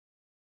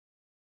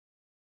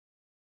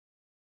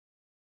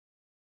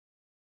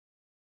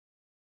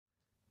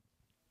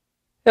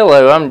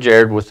Hello, I'm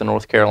Jared with the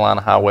North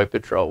Carolina Highway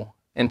Patrol,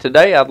 and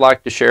today I'd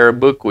like to share a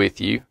book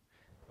with you.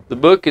 The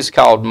book is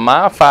called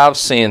My Five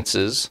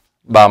Senses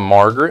by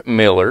Margaret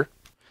Miller,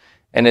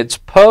 and it's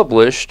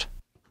published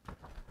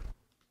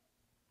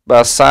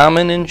by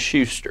Simon &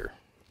 Schuster.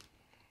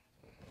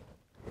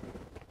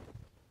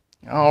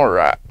 All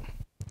right.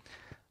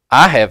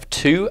 I have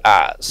two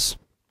eyes,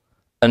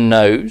 a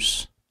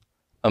nose,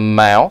 a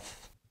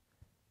mouth,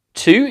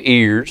 two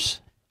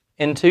ears,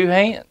 and two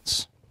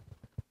hands.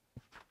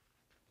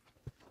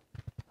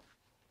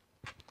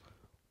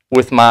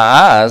 With my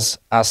eyes,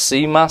 I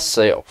see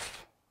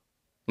myself,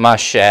 my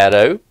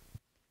shadow,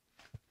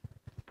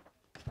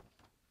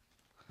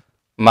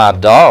 my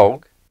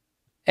dog,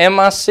 and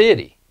my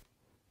city.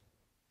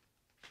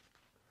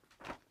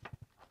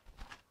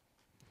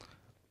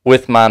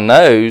 With my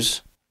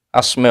nose,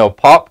 I smell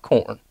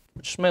popcorn,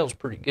 which smells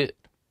pretty good,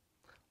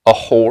 a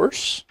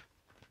horse,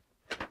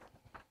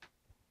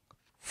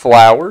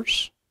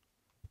 flowers,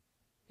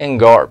 and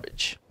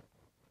garbage.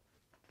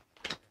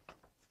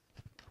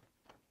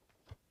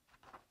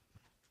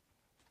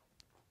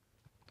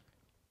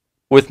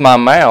 With my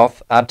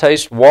mouth, I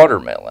taste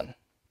watermelon,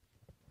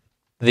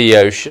 the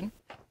ocean,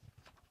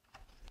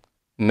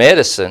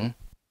 medicine,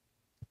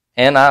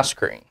 and ice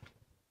cream.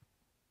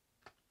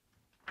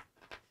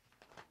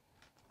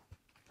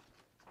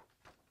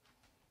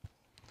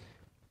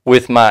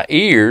 With my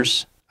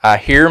ears, I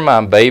hear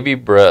my baby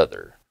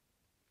brother,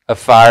 a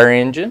fire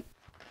engine,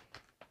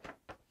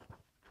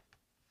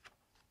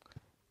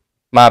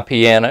 my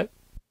piano,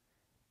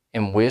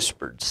 and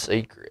whispered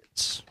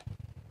secrets.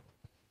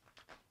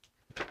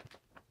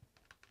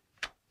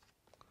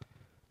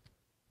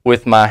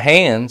 With my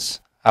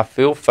hands, I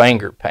feel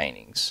finger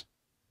paintings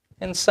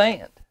and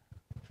sand.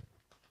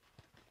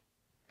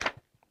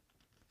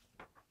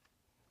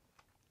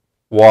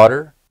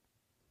 Water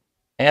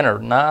and a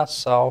nice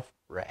soft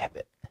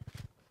rabbit.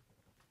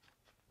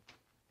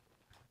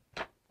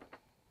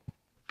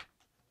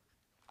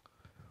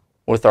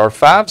 With our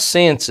five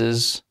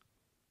senses,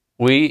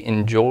 we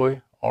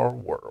enjoy our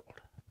world.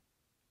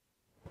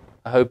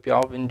 I hope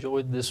y'all have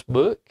enjoyed this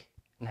book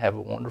and have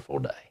a wonderful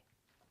day.